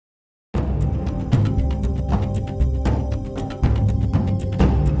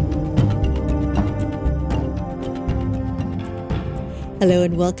Hello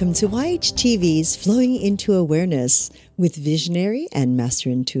and welcome to YHTV's Flowing into Awareness with visionary and master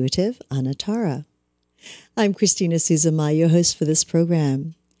intuitive Anatara. I'm Christina Suzuma, your host for this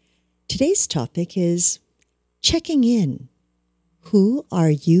program. Today's topic is checking in. Who are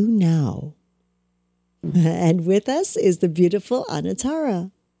you now? And with us is the beautiful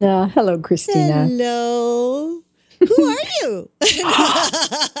Anatara. Hello, Christina. Hello. Who are you?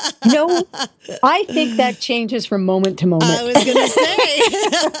 No, I think that changes from moment to moment. I was going to say.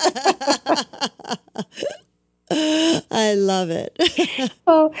 I love it.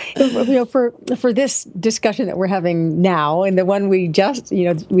 Oh, for this discussion that we're having now, and the one we just,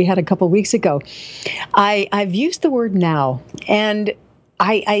 we had a couple of weeks ago, I've used the word now, and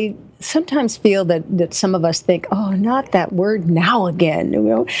I sometimes feel that some of us think, oh, not that word now again.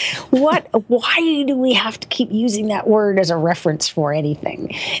 Why do we have to keep using that word as a reference for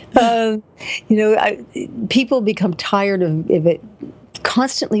anything? People become tired of it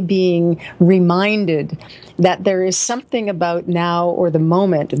constantly being reminded that there is something about now or the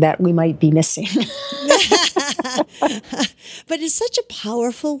moment that we might be missing. But it's such a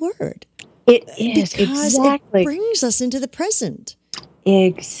powerful word. It is, because exactly. It brings us into the present.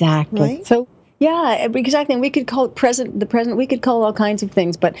 Exactly. Right? So, yeah, because I think we could call it the present, we could call all kinds of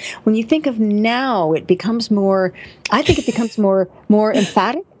things. But when you think of now, it becomes more, I think it becomes more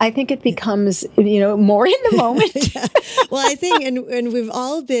emphatic. I think it becomes, more in the moment. Yeah. Well, I think, and we've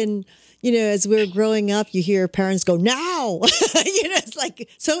all been, as we're growing up, you hear parents go, now, it's like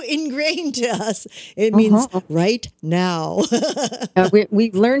so ingrained to us. It means right now.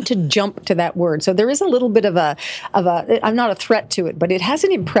 We've learned to jump to that word. So there is a little bit of a, I'm not a threat to it, but it has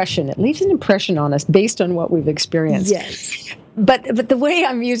an impression. It leaves an impression on us based on what we've experienced. Yes. But the way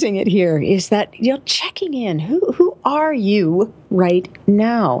I'm using it here is that, checking in. Who are you right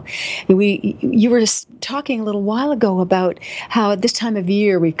now? You were talking a little while ago about how at this time of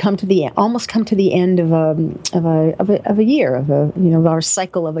year we've almost come to the end of a year, of our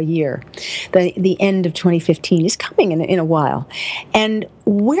cycle of a year. The end of 2015 is coming in a while. And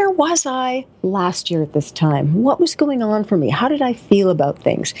where was I last year at this time? What was going on for me? How did I feel about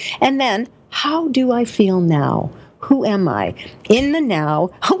things? And then, how do I feel now? Who am I? In the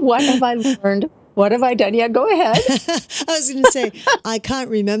now, what have I learned? What have I done? Yeah, go ahead. I was going to say, I can't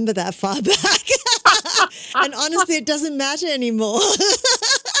remember that far back. And honestly, it doesn't matter anymore.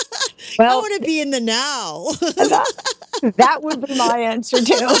 Well, I want to be in the now. That would be my answer,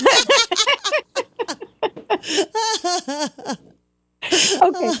 too.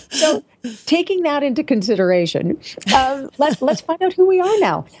 Okay, so taking that into consideration, let's find out who we are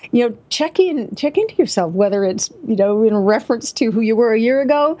now. Check into yourself, whether it's in reference to who you were a year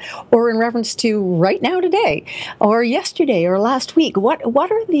ago, or in reference to right now, today, or yesterday, or last week. What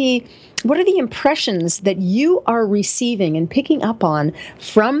are the impressions that you are receiving and picking up on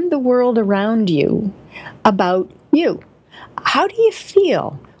from the world around you about you? How do you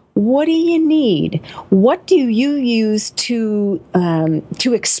feel? What do you need? What do you use to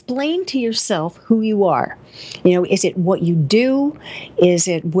explain to yourself who you are? Is it what you do? Is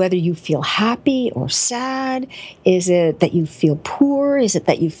it whether you feel happy or sad? Is it that you feel poor? Is it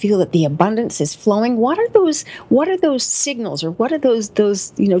that you feel that the abundance is flowing? What are those signals, or what are those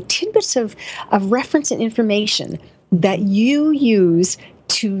tidbits of reference and information that you use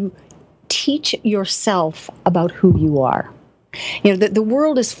to teach yourself about who you are? The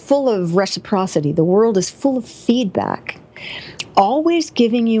world is full of reciprocity. The world is full of feedback, always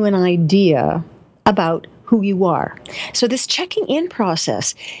giving you an idea about who you are. So this checking in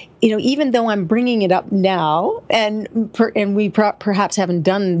process, even though I'm bringing it up now, and we perhaps haven't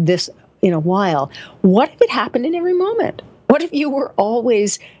done this in a while, what if it happened in every moment? What if you were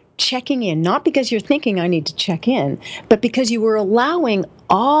always checking in, not because you're thinking I need to check in, but because you were allowing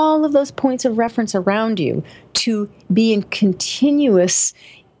all of those points of reference around you to be in continuous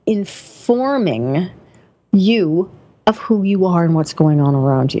informing you of who you are and what's going on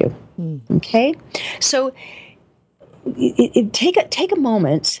around you. Okay? So take a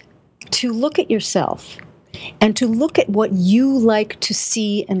moment to look at yourself and to look at what you like to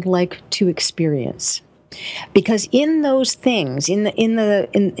see and like to experience. Because in those things, in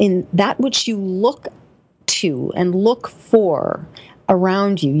that which you look to and look for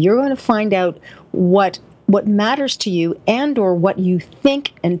around you, you're going to find out what matters to you, and or what you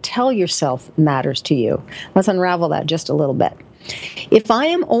think and tell yourself matters to you. Let's unravel that just a little bit. If I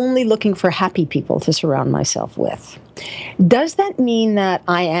am only looking for happy people to surround myself with, does that mean that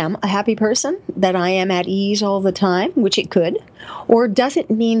I am a happy person, that I am at ease all the time, which it could? Or does it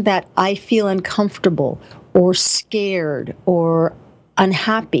mean that I feel uncomfortable or scared or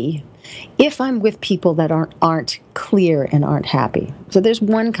unhappy if I'm with people that aren't clear and aren't happy. So there's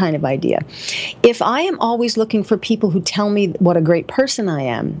one kind of idea. If I am always looking for people who tell me what a great person I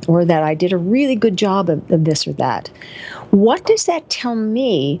am, or that I did a really good job of this or that, what does that tell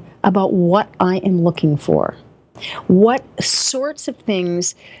me about what I am looking for? What sorts of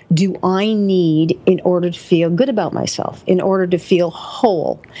things do I need in order to feel good about myself, in order to feel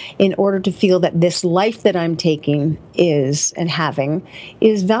whole, in order to feel that this life that I'm taking is and having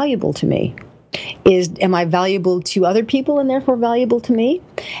is valuable to me? Am I valuable to other people and therefore valuable to me?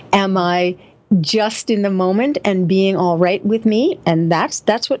 Am I just in the moment and being all right with me? And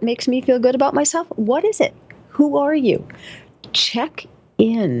that's what makes me feel good about myself. What is it? Who are you? Check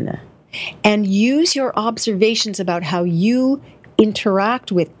in. And use your observations about how you interact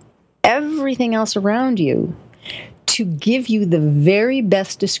with everything else around you to give you the very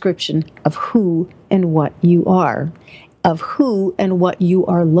best description of who and what you are, of who and what you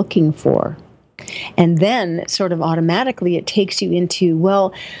are looking for. And then sort of automatically it takes you into,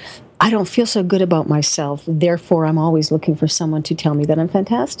 well, I don't feel so good about myself, therefore I'm always looking for someone to tell me that I'm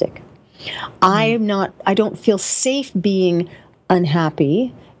fantastic. I don't feel safe being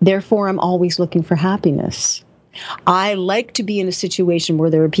unhappy, therefore I'm always looking for happiness. I like to be in a situation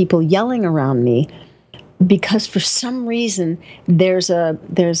where there are people yelling around me because for some reason there's a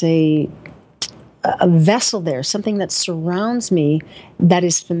vessel there, something that surrounds me that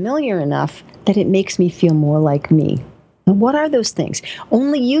is familiar enough that it makes me feel more like me. What are those things?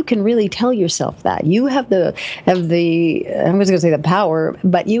 Only you can really tell yourself that. You have the I'm just going to say the power,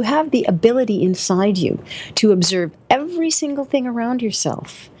 but you have the ability inside you to observe every single thing around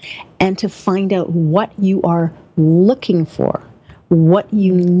yourself and to find out what you are looking for, what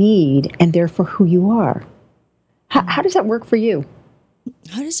you need, and therefore who you are. How does that work for you?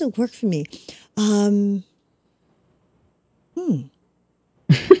 How does it work for me?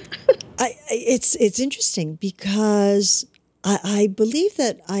 It's interesting because I believe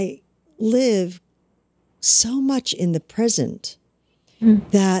that I live so much in the present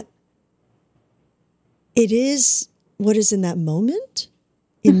that it is what is in that moment,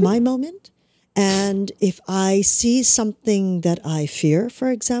 in my moment. And if I see something that I fear,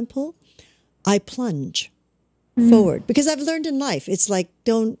 for example, I plunge forward because I've learned in life, it's like,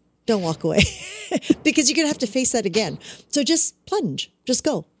 don't walk away because you're going to have to face that again. So just plunge, just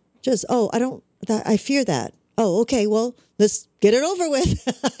go. Just, I fear that. Oh, okay, well, let's get it over with.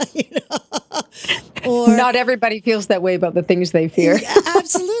 Or not everybody feels that way about the things they fear.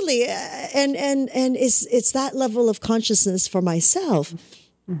 Absolutely. And it's that level of consciousness for myself.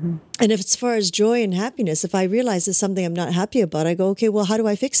 Mm-hmm. And if it's as far as joy and happiness, if I realize there's something I'm not happy about, I go, okay, well, how do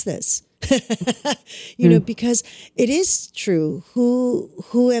I fix this? You know, because it is true.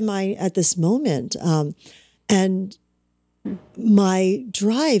 Who am I at this moment? And my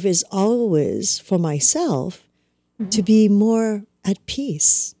drive is always for myself to be more at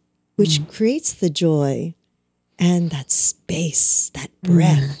peace, which creates the joy and that space, that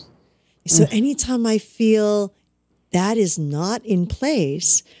breath. So anytime I feel that is not in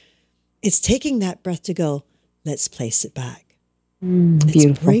place, it's taking that breath to go, let's place it back.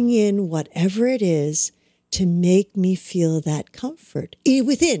 Let's bring in whatever it is to make me feel that comfort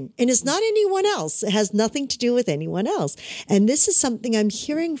within. And it's not anyone else. It has nothing to do with anyone else. And this is something I'm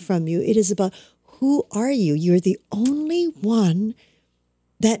hearing from you. It is about, who are you? You're the only one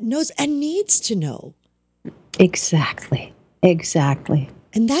that knows and needs to know. Exactly.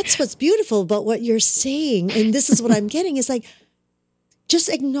 And that's what's beautiful about what you're saying. And this is what I'm getting is like, just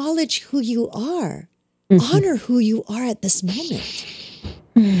acknowledge who you are. Honor who you are at this moment.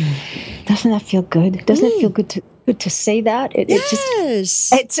 Doesn't that feel good? Doesn't it feel good to say that?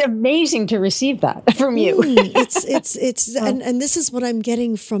 Yes. It's amazing to receive that from you. And this is what I'm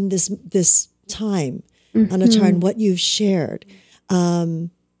getting from this time, Anatara, and what you've shared,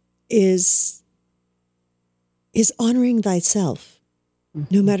 is honoring thyself,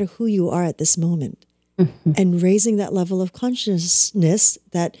 no matter who you are at this moment, and raising that level of consciousness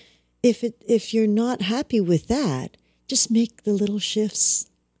that if you're not happy with that, just make the little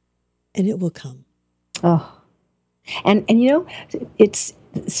shifts and it will come. Oh, and you know, it's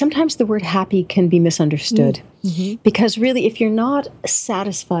sometimes the word happy can be misunderstood because really, if you're not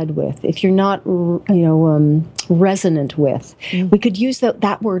satisfied with, if you're not, resonant with, we could use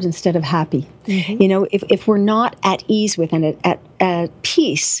that word instead of happy. You know, if we're not at ease with and at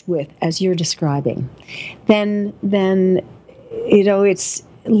peace with, as you're describing, then it's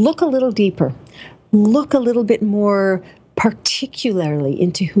look a little deeper, look a little bit more particularly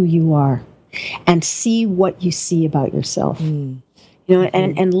into who you are, and see what you see about yourself. You know,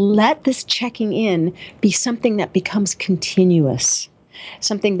 and let this checking in be something that becomes continuous.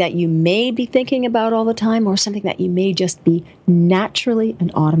 something that you may be thinking about all the time, or something that you may just be naturally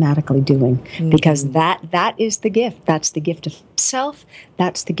and automatically doing. Because that is the gift. That's the gift of self.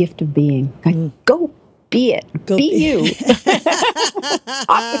 That's the gift of being. Like, go be it. Go be you.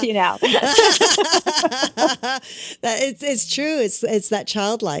 Off with you now. It's true. It's that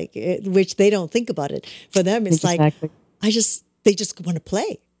childlike, which they don't think about it. For them, it's Exactly. like they just want to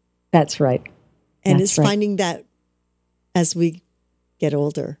play. That's right. And That's it's right. finding that as we get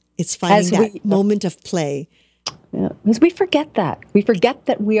older, it's finding that moment of play. Yeah, because we forget that. We forget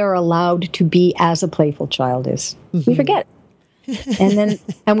that we are allowed to be as a playful child is. We forget. And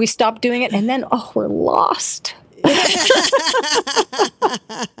we stop doing it, and then, we're lost.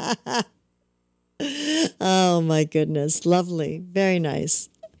 Oh, my goodness. Lovely. Very nice.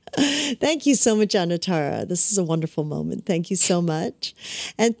 Thank you so much, Anatara. This is a wonderful moment. Thank you so much.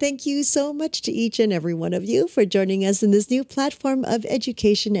 And thank you so much to each and every one of you for joining us in this new platform of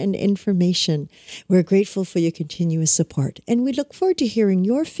education and information. We're grateful for your continuous support, and we look forward to hearing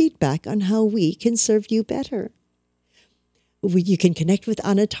your feedback on how we can serve you better. You can connect with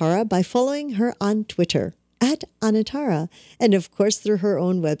Anatara by following her on Twitter @Anatara, and of course through her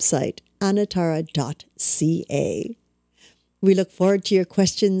own website, anatara.ca. We look forward to your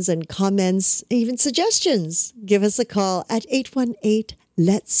questions and comments, even suggestions. Give us a call at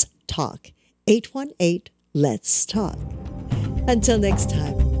 818-LETS-TALK. 818-LETS-TALK. Until next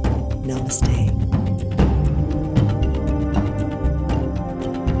time, namaste.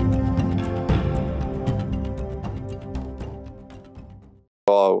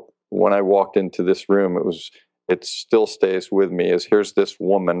 When I walked into this room, it still stays with me, is here's this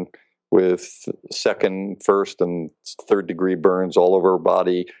woman with second, first, and third degree burns all over her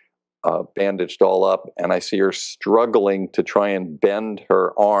body, bandaged all up, and I see her struggling to try and bend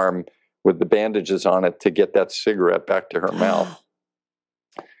her arm with the bandages on it to get that cigarette back to her mouth.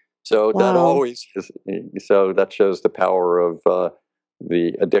 So that always is, so that shows the power of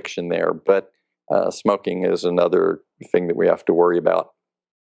the addiction there. But smoking is another thing that we have to worry about.